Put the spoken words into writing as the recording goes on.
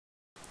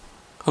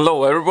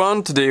Hello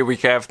everyone, today we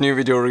have new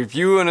video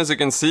review, and as you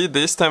can see,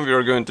 this time we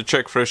are going to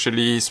check fresh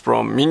release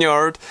from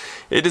Miniart.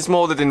 It is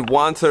molded in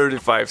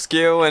 1/35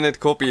 scale and it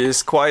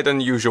copies quite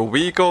unusual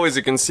vehicle. As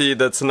you can see,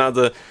 that's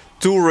another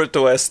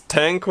turret-less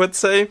tank, let's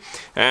say,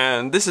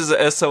 and this is a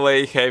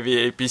SLA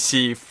heavy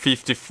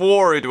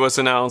APC-54. It was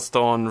announced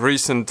on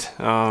recent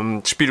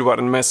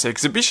Spielwarenmesse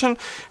exhibition,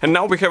 and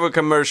now we have a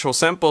commercial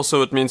sample,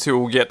 so it means you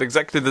will get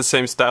exactly the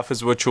same stuff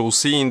as what you'll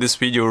see in this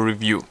video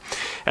review.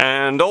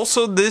 And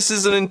also this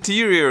is an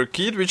interior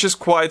kit, which is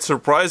quite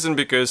surprising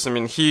because, I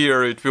mean,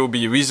 here it will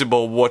be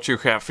visible what you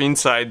have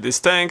inside this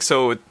tank,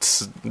 so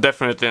it's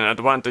definitely an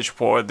advantage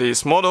for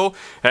this model,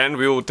 and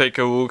we will take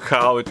a look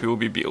how it will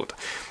be built.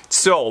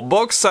 So,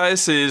 box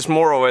size is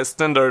more or less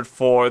standard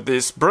for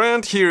this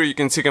brand. Here you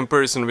can see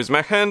comparison with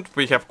my hand.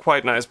 We have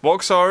quite nice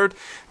box art.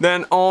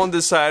 Then on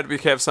the side we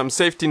have some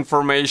safety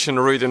information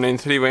written in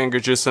 3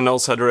 languages and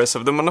also address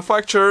of the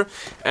manufacturer.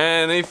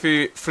 And if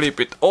we flip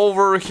it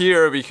over,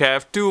 here we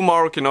have 2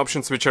 marking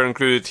options which are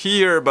included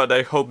here, but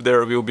I hope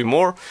there will be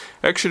more.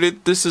 Actually,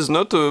 this is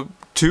not a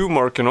 2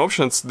 marking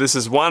options, this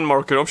is 1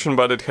 marking option,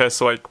 but it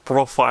has like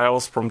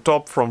profiles from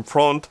top, from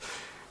front,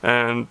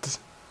 and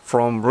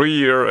from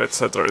rear,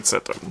 etc,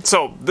 etc.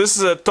 So this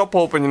is a top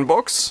opening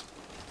box,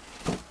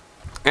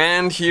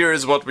 and here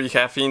is what we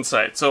have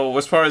inside. So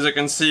as far as I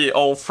can see,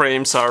 all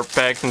frames are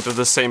packed into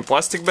the same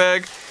plastic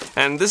bag,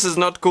 and this is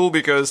not cool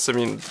because, I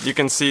mean, you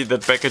can see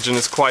that packaging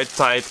is quite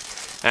tight,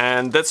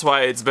 and that's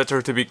why it's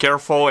better to be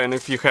careful. And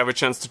if you have a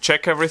chance to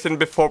check everything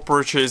before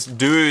purchase,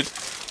 do it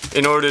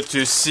in order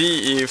to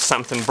see if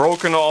something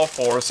broken off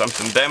or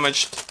something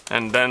damaged,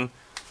 and then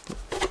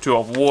to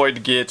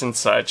avoid getting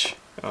such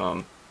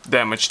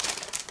damaged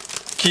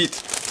kit.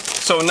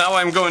 So now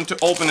I'm going to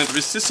open it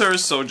with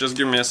scissors, so just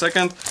give me a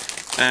second.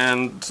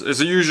 And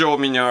as usual,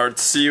 Miniart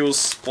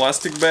seals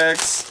plastic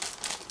bags,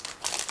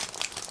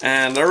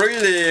 and I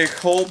really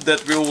hope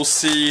that we will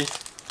see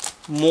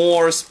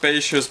more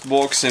spacious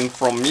boxing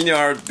from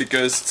Miniart,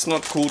 because it's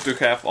not cool to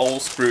have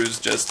all screws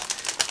just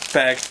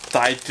packed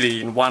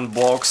tightly in one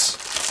box.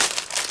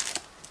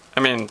 I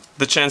mean,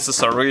 the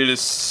chances are really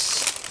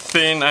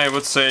thin, I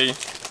would say,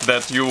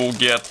 that you will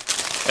get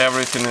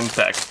everything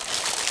intact.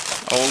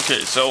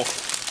 Okay, so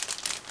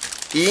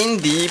in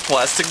the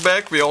plastic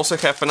bag we also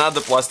have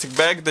another plastic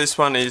bag. This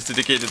one is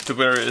dedicated to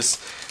various,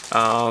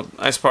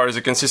 as far as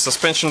you can see,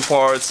 suspension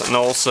parts and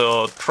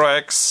also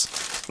tracks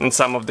and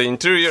some of the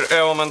interior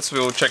elements.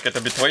 We'll check it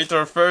a bit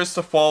later. First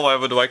of all, I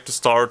would like to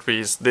start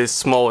with this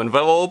small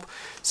envelope.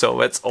 So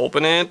let's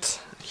open it.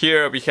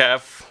 Here we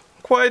have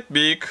quite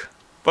big,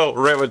 well,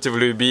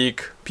 relatively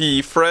big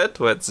PE fret.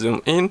 Let's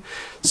zoom in.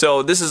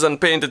 So this is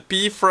unpainted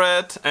PE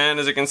fret, and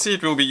as you can see,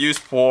 it will be used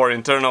for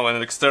internal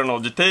and external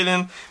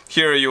detailing.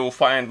 Here you will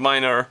find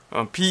minor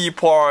PE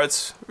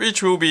parts,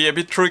 which will be a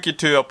bit tricky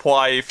to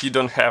apply if you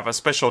don't have a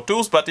special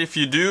tools, but if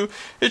you do,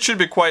 it should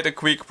be quite a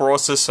quick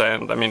process,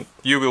 and I mean,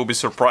 you will be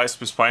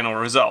surprised with final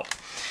result.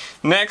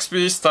 Next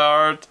we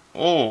start,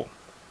 oh,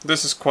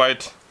 this is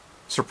quite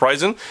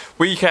surprising.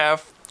 We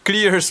have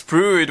clear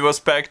sprue. It was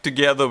packed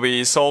together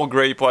with all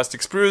grey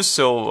plastic sprues,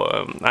 so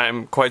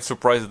I'm quite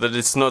surprised that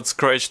it's not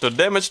scratched or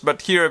damaged.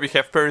 But here we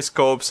have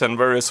periscopes and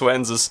various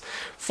lenses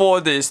for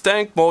this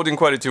tank. Molding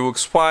quality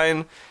looks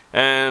fine,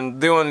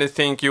 and the only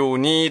thing you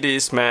need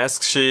is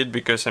mask sheet,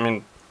 because, I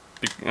mean,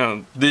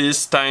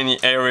 these tiny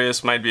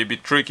areas might be a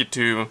bit tricky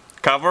to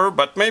cover,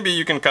 but maybe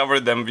you can cover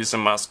them with a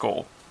mask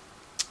hole.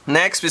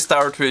 Next we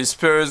start with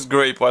first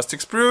grey plastic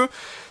sprue.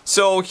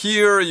 So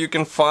here you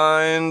can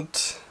find,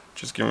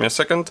 just give me a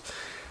second.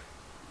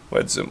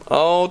 Let's zoom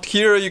out.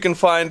 Here you can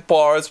find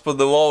parts for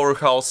the lower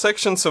hull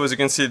section. So as you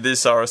can see,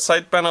 these are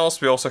side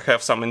panels. We also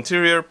have some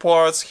interior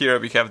parts. Here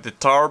we have the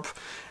tarp,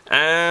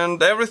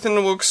 and everything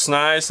looks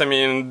nice. I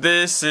mean,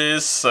 this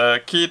is a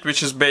kit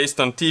which is based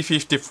on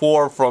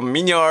T-54 from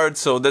Miniart,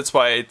 so that's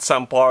why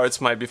some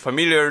parts might be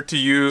familiar to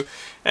you.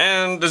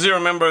 And as you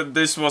remember,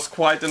 this was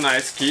quite a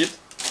nice kit.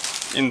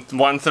 In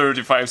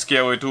 1/35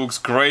 scale it looks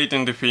great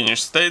in the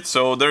finished state,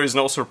 so there is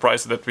no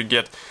surprise that we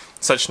get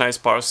such nice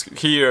parts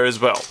here as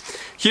well.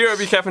 Here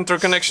we have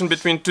interconnection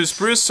between 2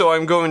 sprues, so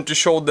I'm going to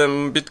show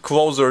them a bit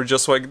closer,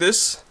 just like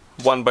this,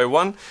 one by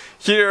one.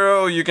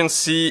 Here you can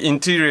see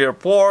interior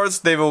ports,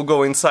 they will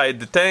go inside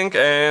the tank,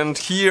 and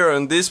here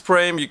on this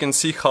frame you can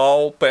see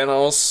hull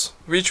panels,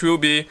 which will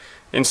be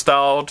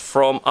installed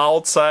from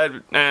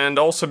outside. And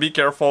also be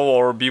careful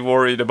or be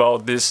worried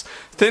about these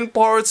thin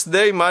parts.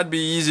 They might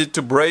be easy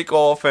to break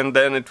off, and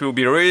then it will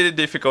be really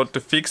difficult to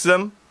fix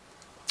them.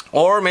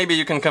 Or maybe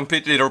you can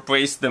completely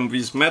replace them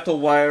with metal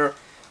wire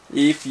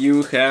if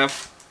you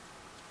have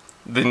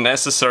the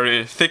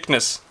necessary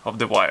thickness of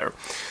the wire.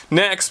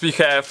 Next we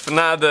have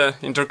another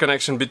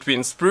interconnection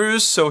between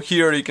sprues. So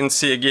here you can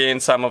see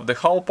again some of the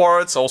hull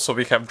parts. Also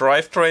we have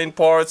drivetrain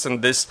parts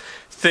and this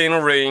thin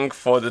ring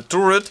for the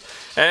turret.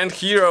 And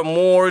here are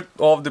more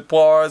of the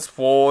parts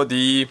for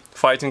the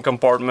fighting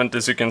compartment.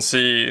 As you can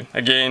see,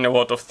 again, a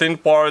lot of thin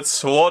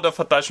parts, a lot of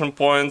attachment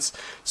points.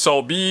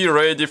 So be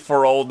ready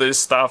for all this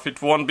stuff.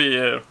 It won't be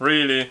a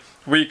really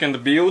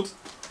weekend build.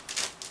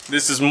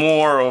 this is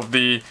more of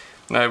the,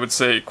 I would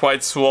say,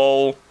 quite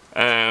slow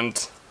and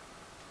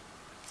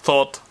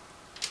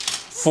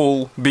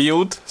thoughtful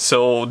build,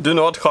 so do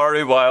not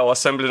hurry while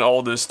assembling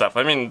all this stuff.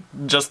 I mean,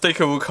 just take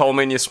a look how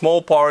many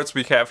small parts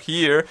we have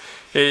here.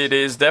 It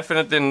is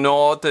definitely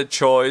not a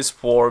choice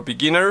for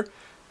beginner.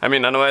 I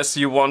mean, unless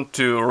you want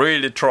to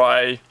really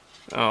try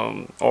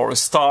or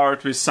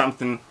start with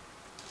something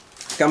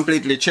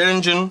completely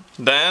challenging,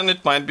 then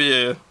it might be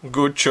a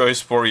good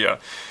choice for you.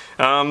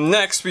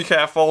 Next we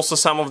have also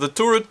some of the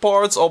turret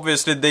parts.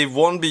 Obviously they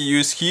won't be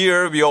used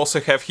here. We also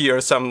have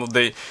here some of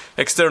the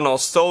external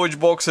storage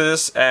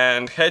boxes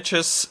and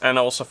hatches, and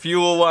also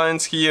fuel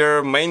lines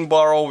here, main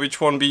barrel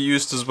which won't be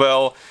used as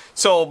well.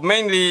 So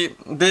mainly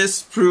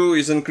this sprue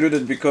is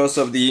included because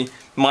of the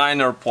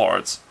minor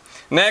parts.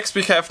 Next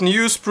we have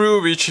new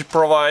sprue, which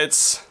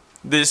provides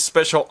these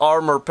special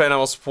armor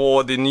panels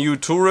for the new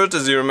turret.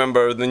 As you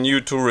remember, the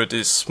new turret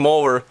is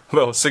smaller,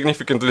 well,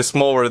 significantly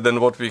smaller than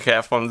what we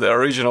have on the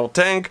original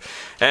tank.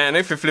 And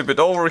if you flip it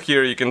over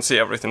here, you can see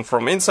everything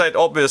from inside.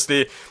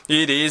 Obviously,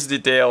 it is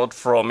detailed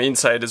from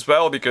inside as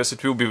well, because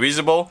it will be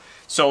visible.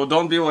 So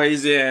don't be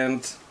lazy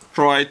and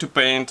try to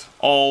paint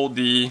all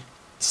the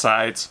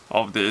sides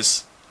of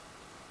this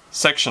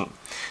section.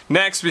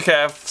 Next we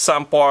have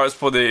some parts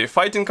for the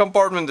fighting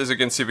compartment. As you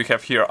can see, we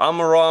have here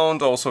armor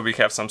round, also we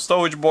have some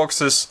storage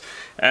boxes,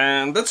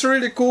 and that's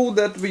really cool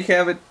that we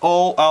have it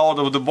all out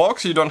of the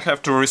box. You don't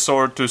have to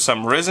resort to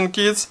some resin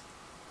kits.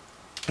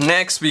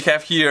 Next we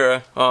have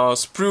here a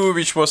sprue,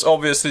 which was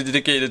obviously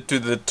dedicated to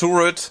the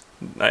turret.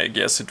 I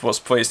guess it was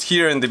placed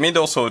here in the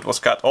middle, so it was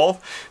cut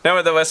off.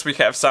 Nevertheless, we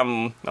have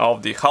some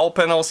of the hull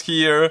panels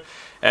here,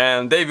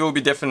 and they will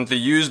be definitely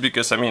used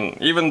because, I mean,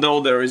 even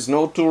though there is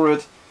no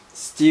turret,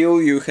 still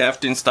you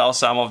have to install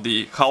some of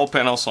the hull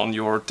panels on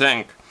your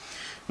tank.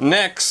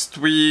 Next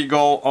we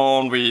go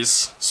on with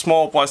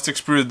small plastic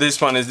sprue. This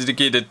one is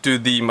dedicated to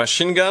the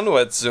machine gun.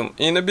 Let's zoom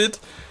in a bit,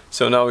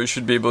 so now you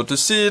should be able to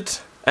see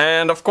it.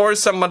 And of course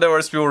some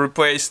modelers will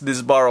replace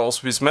these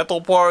barrels with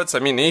metal parts. I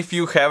mean, if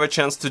you have a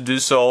chance to do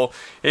so,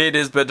 it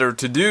is better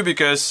to do,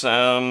 because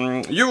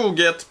you will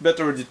get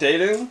better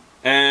detailing.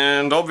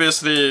 And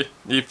obviously,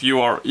 if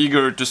you are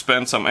eager to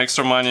spend some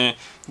extra money,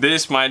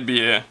 this might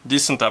be a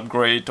decent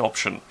upgrade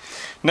option.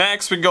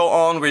 Next we go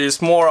on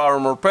with more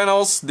armor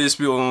panels. This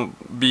will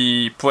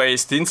be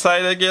placed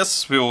inside, I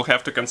guess. We will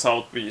have to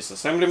consult with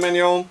assembly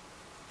manual.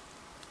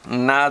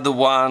 Another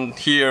one,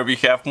 here we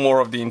have more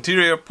of the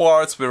interior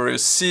parts,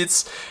 various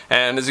seats,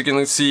 and as you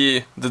can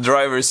see, the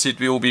driver's seat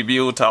will be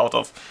built out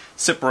of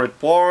separate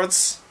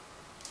parts.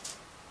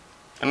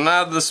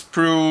 Another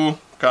sprue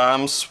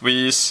comes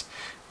with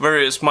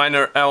various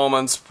minor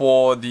elements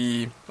for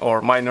the,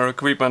 or minor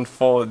equipment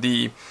for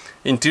the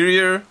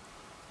interior.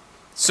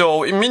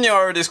 So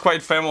Miniart is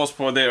quite famous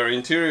for their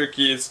interior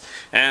kits,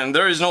 and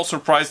there is no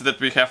surprise that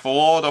we have a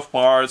lot of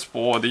parts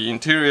for the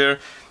interior,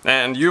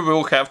 and you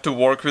will have to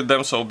work with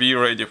them, so be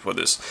ready for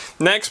this.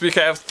 Next we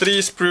have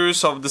 3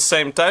 sprues of the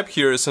same type.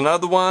 Here is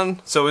another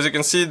one. So as you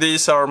can see,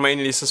 these are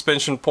mainly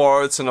suspension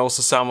parts and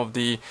also some of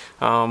the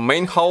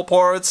main hull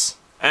parts,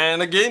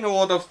 and again a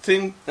lot of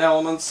thin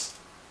elements.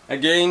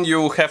 Again,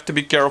 you have to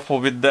be careful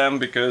with them,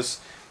 because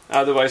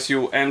otherwise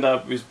you end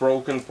up with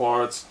broken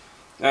parts,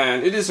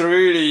 and it is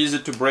really easy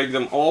to break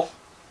them off.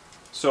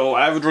 So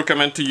I would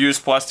recommend to use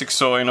plastic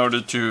saw in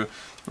order to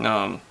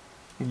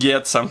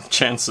get some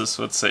chances,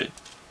 let's say.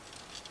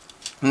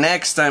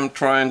 Next I'm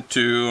trying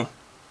to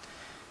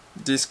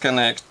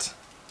disconnect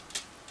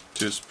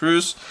 2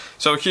 sprues.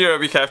 So here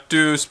we have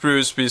 2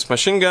 sprues with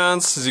machine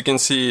guns. As you can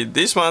see,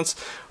 these ones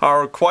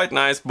are quite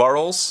nice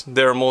barrels.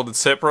 They're molded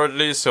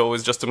separately, so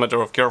it's just a matter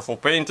of careful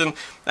painting.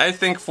 I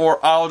think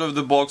for out of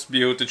the box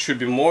build it should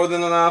be more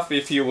than enough.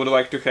 If you would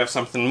like to have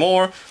something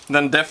more,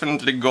 then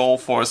definitely go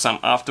for some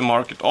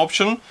aftermarket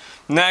option.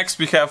 Next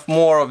we have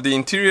more of the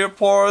interior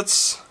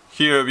parts.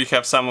 Here we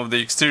have some of the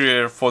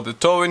exterior for the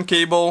towing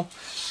cable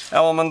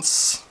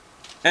elements.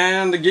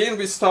 And again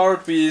we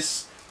start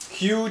with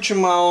huge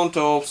amount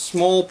of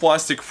small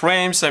plastic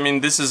frames. I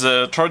mean, this is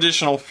a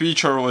traditional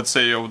feature, let's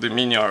say, of the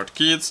Miniart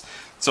kits,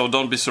 so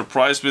don't be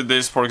surprised with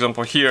this. For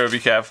example, here we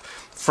have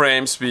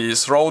frames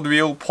with road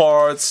wheel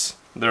parts.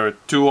 There are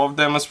 2 of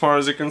them as far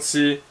as you can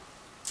see.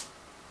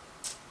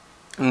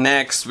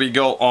 Next we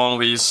go on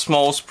with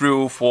small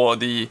sprue for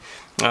the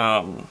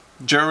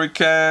jerry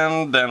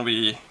can. Then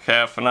we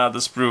have another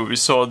sprue. We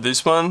saw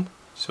this one,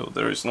 so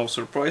there is no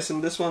surprise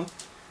in this one.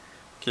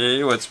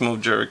 Okay, let's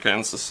move jerry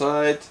cans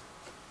aside.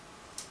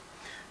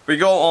 We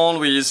go on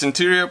with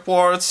interior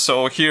parts.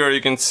 So here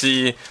you can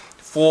see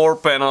floor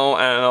panel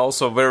and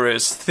also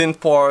various thin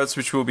parts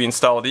which will be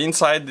installed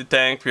inside the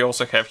tank. We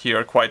also have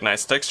here quite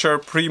nice texture,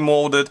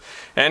 pre-molded,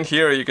 and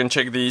here you can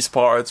check these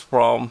parts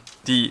from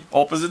the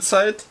opposite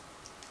side.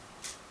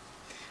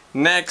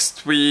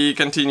 Next we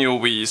continue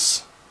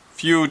with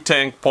few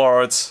tank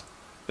parts.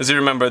 As you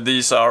remember,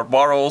 these are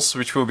barrels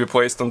which will be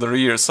placed on the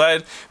rear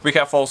side. We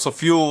have also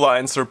fuel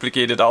lines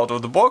replicated out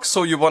of the box,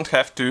 so you won't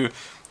have to,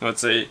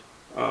 let's say,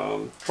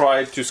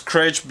 try to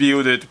scratch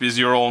build it with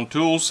your own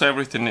tools.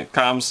 Everything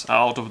comes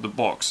out of the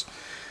box.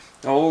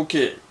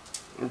 Okay,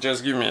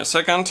 just give me a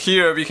second.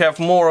 Here we have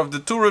more of the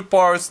turret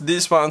parts.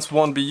 These ones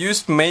won't be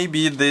used.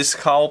 Maybe this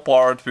hull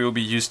part will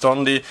be used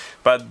only,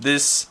 but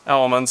these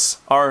elements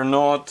are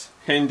not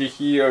handy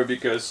here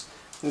because,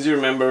 as you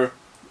remember,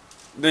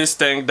 this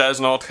tank does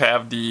not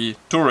have the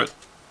turret.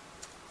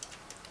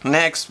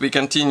 Next we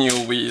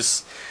continue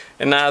with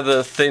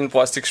another thin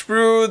plastic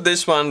sprue.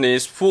 This one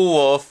is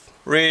full of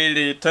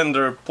really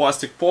tender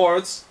plastic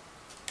parts,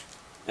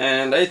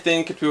 and I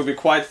think it will be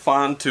quite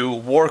fun to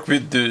work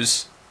with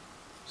these.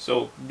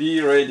 So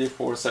be ready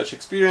for such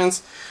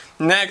experience.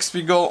 Next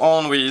we go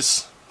on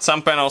with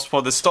some panels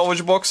for the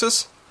storage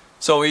boxes.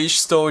 So each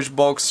storage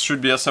box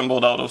should be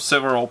assembled out of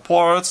several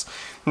parts.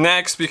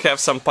 Next we have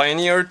some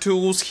Pioneer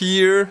tools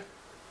here.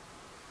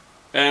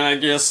 And I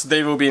guess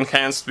they will be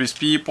enhanced with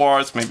PE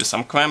parts, maybe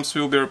some clamps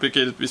will be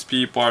replicated with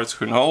PE parts,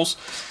 who knows.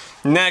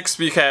 Next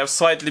we have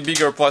slightly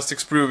bigger plastic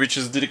sprue which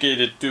is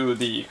dedicated to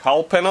the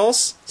hull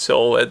panels.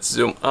 So let's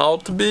zoom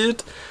out a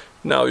bit.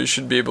 Now you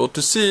should be able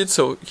to see it,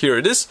 so here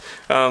it is.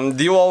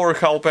 The lower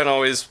hull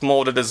panel is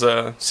molded as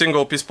a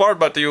single piece part,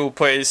 but you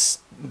place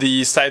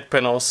the side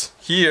panels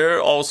here.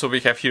 Also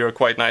we have here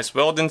quite nice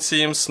welding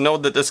seams.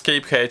 Note that the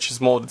escape hatch is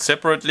molded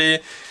separately,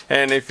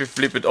 and if you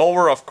flip it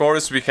over, of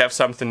course we have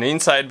something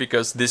inside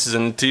because this is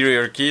an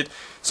interior kit,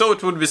 so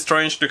it would be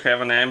strange to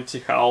have an empty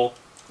hull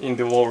in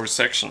the lower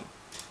section.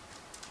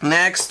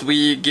 Next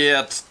we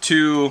get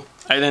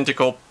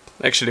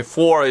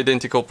four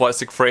identical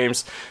plastic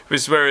frames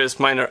with various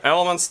minor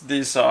elements.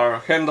 These are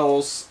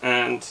handles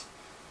and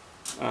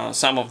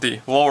some of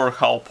the lower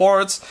hull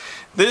parts.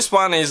 This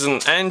one is an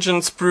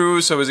engine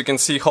sprue, so as you can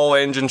see, whole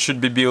engine should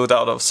be built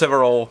out of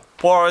several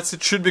parts.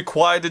 It should be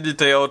quite a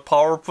detailed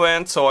power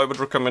plant, so I would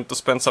recommend to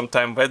spend some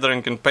time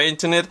weathering and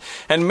painting it,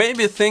 and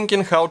maybe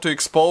thinking how to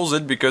expose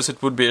it, because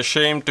it would be a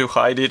shame to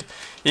hide it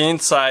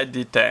inside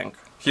the tank.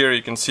 Here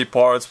you can see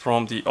parts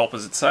from the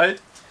opposite side.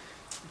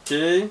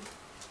 Okay.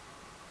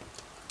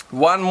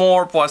 One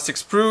more plastic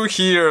sprue.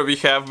 Here we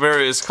have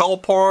various hull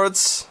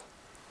parts,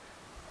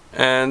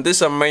 and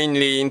these are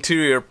mainly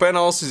interior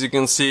panels. As you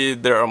can see,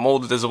 they are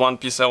molded as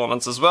one-piece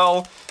elements as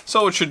well,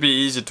 so it should be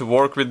easy to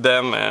work with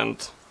them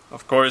and,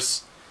 of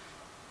course,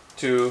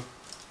 to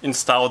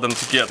install them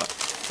together.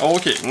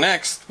 Okay,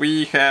 next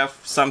we have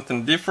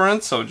something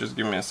different, so just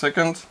give me a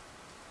second.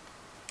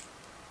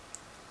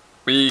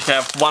 We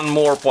have one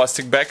more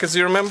plastic bag, as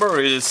you remember.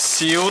 It is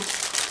sealed,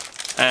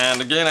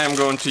 and again I'm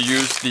going to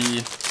use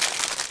the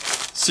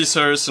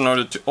scissors in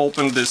order to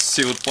open this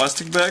sealed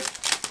plastic bag.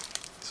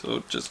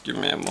 So just give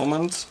me a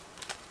moment.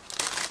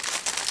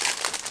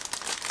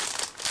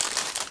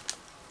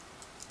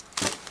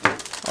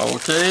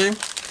 Okay,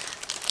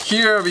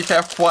 here we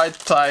have quite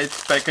tight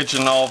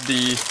packaging of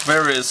the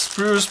various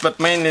sprues,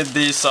 but mainly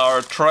these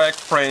are track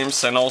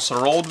frames and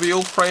also road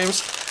wheel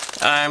frames.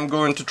 I'm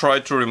going to try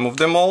to remove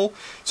them all.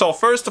 So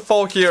first of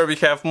all, here we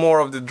have more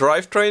of the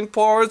drivetrain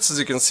parts. As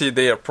you can see,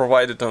 they are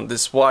provided on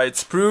this white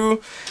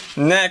sprue.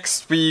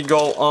 Next we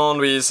go on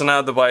with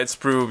another white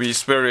sprue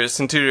with various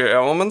interior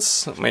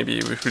elements.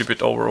 Maybe we flip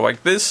it over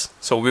like this.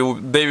 So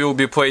they will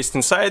be placed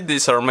inside.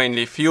 These are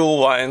mainly fuel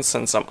lines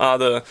and some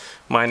other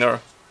minor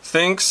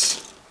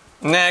things.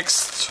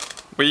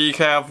 Next we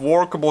have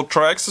workable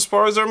tracks, as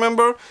far as I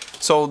remember.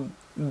 So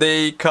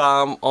they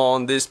come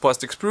on this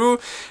plastic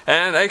sprue,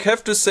 and I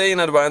have to say in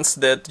advance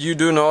that you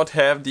do not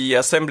have the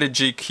assembly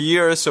jig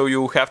here, so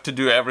you have to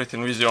do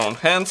everything with your own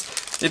hands.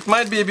 It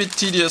might be a bit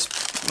tedious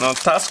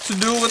task to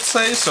do, let's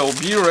say, so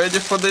be ready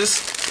for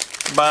this.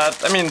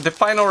 But I mean, the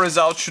final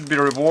result should be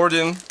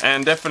rewarding,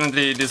 and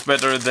definitely it is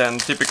better than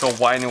typical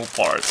vinyl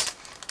parts.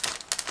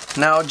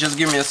 Now just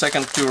give me a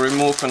second to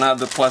remove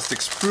another plastic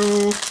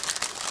sprue.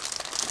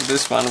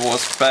 This one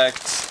was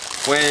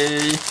packed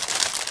way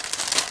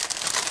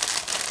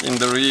in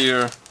the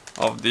rear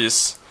of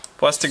this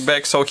plastic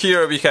bag. So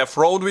here we have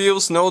road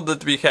wheels. Note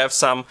that we have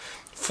some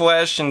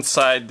flash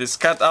inside these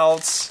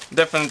cutouts.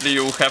 Definitely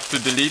you have to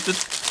delete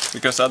it,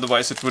 because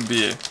otherwise it would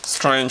be a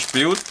strange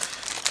build.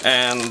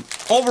 And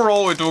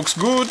overall it looks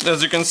good.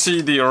 As you can see,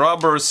 the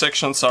rubber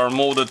sections are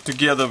molded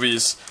together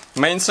with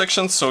main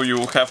sections, so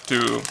you have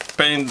to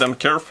paint them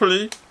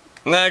carefully.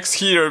 Next,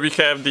 here we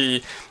have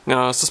the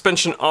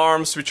suspension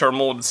arms, which are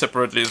molded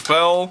separately as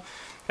well.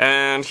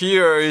 And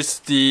here is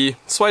the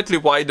slightly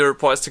wider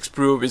plastic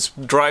sprue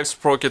with drive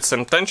sprockets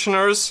and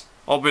tensioners.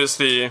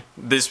 Obviously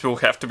this will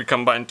have to be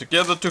combined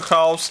together to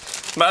house,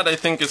 but I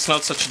think it's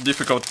not such a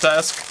difficult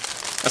task,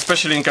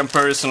 especially in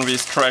comparison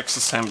with tracks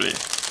assembly.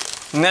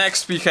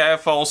 Next we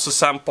have also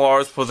some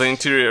parts for the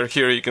interior.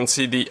 Here you can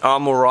see the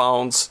armor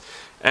rounds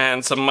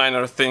and some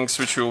minor things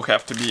which will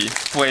have to be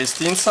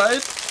placed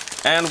inside.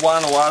 And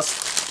one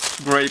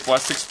last grey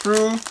plastic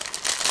sprue.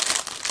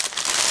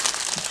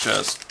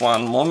 Just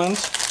one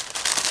moment.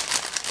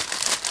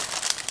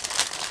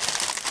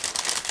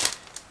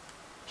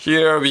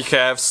 Here we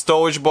have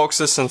storage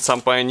boxes and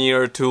some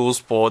Pioneer tools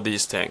for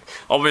this tank.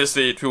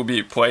 Obviously it will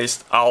be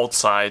placed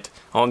outside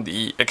on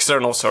the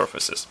external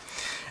surfaces.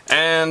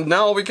 And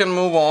now we can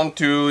move on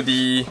to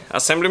the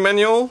assembly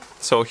manual.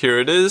 So here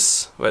it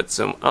is. Let's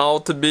zoom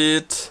out a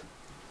bit.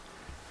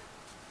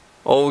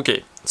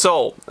 Okay,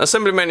 so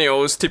assembly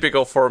manual is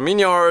typical for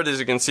Miniart.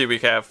 As you can see, we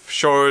have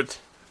short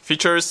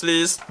features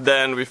list,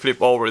 then we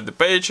flip over the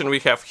page and we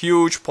have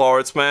huge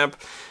parts map,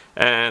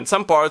 and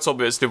some parts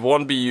obviously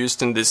won't be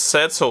used in this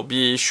set, so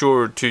be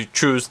sure to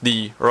choose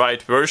the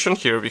right version.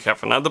 Here we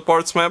have another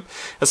parts map.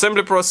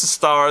 Assembly process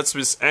starts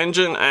with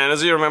engine, and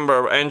as you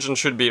remember, engine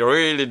should be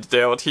really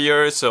detailed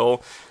here,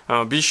 so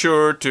be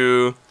sure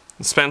to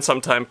spend some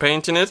time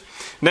painting it.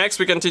 Next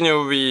we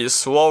continue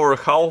with lower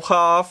hull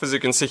half. As you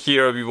can see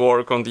here, we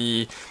work on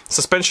the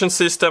suspension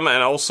system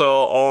and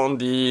also on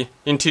the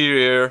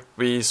interior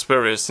with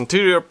various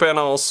interior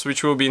panels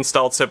which will be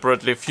installed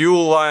separately,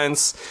 fuel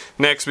lines.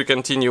 Next we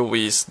continue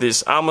with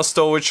these ammo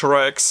storage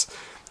racks.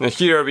 And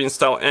here we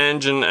install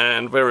engine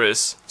and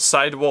various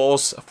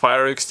sidewalls,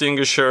 fire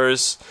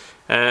extinguishers,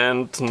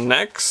 and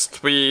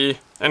next we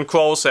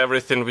enclose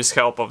everything with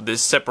help of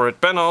these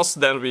separate panels.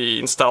 Then we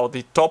install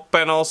the top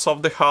panels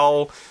of the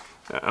hull,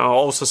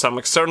 also some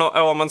external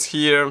elements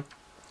here,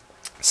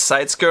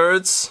 side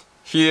skirts.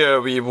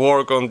 Here we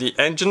work on the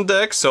engine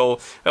deck, so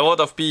a lot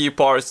of PE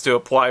parts to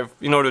apply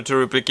in order to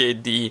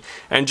replicate the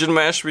engine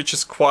mesh, which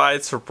is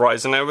quite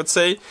surprising, I would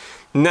say.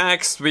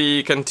 Next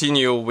we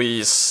continue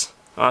with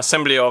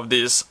assembly of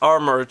this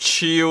armored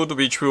shield,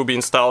 which will be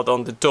installed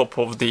on the top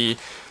of the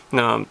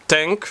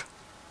tank.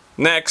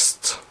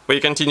 Next we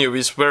continue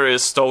with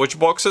various storage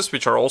boxes,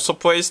 which are also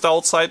placed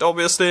outside,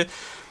 obviously.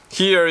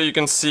 Here you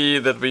can see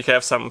that we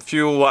have some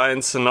fuel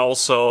lines and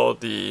also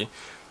the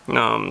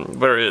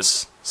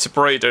various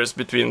separators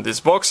between these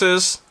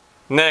boxes.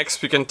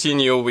 Next we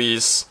continue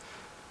with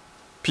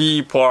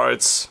PE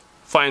parts,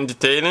 fine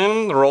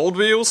detailing, road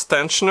wheels,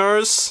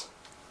 tensioners,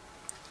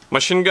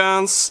 machine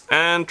guns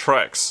and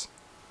tracks.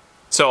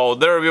 So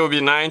there will be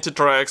 90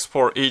 tracks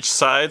for each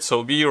side,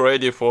 so be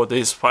ready for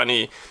this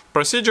funny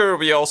procedure.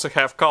 We also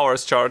have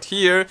colors chart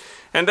here,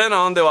 and then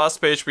on the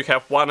last page we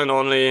have one and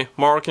only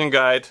marking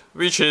guide,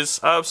 which is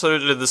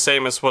absolutely the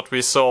same as what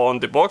we saw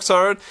on the box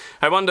art.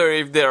 I wonder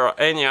if there are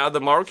any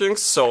other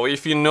markings, so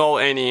if you know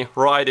any,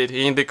 write it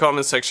in the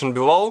comment section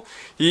below.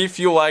 If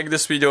you like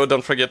this video,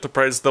 don't forget to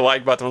press the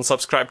like button,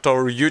 subscribe to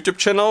our YouTube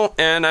channel,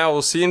 and I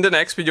will see you in the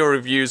next video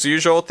review as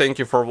usual. Thank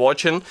you for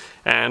watching,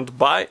 and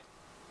bye!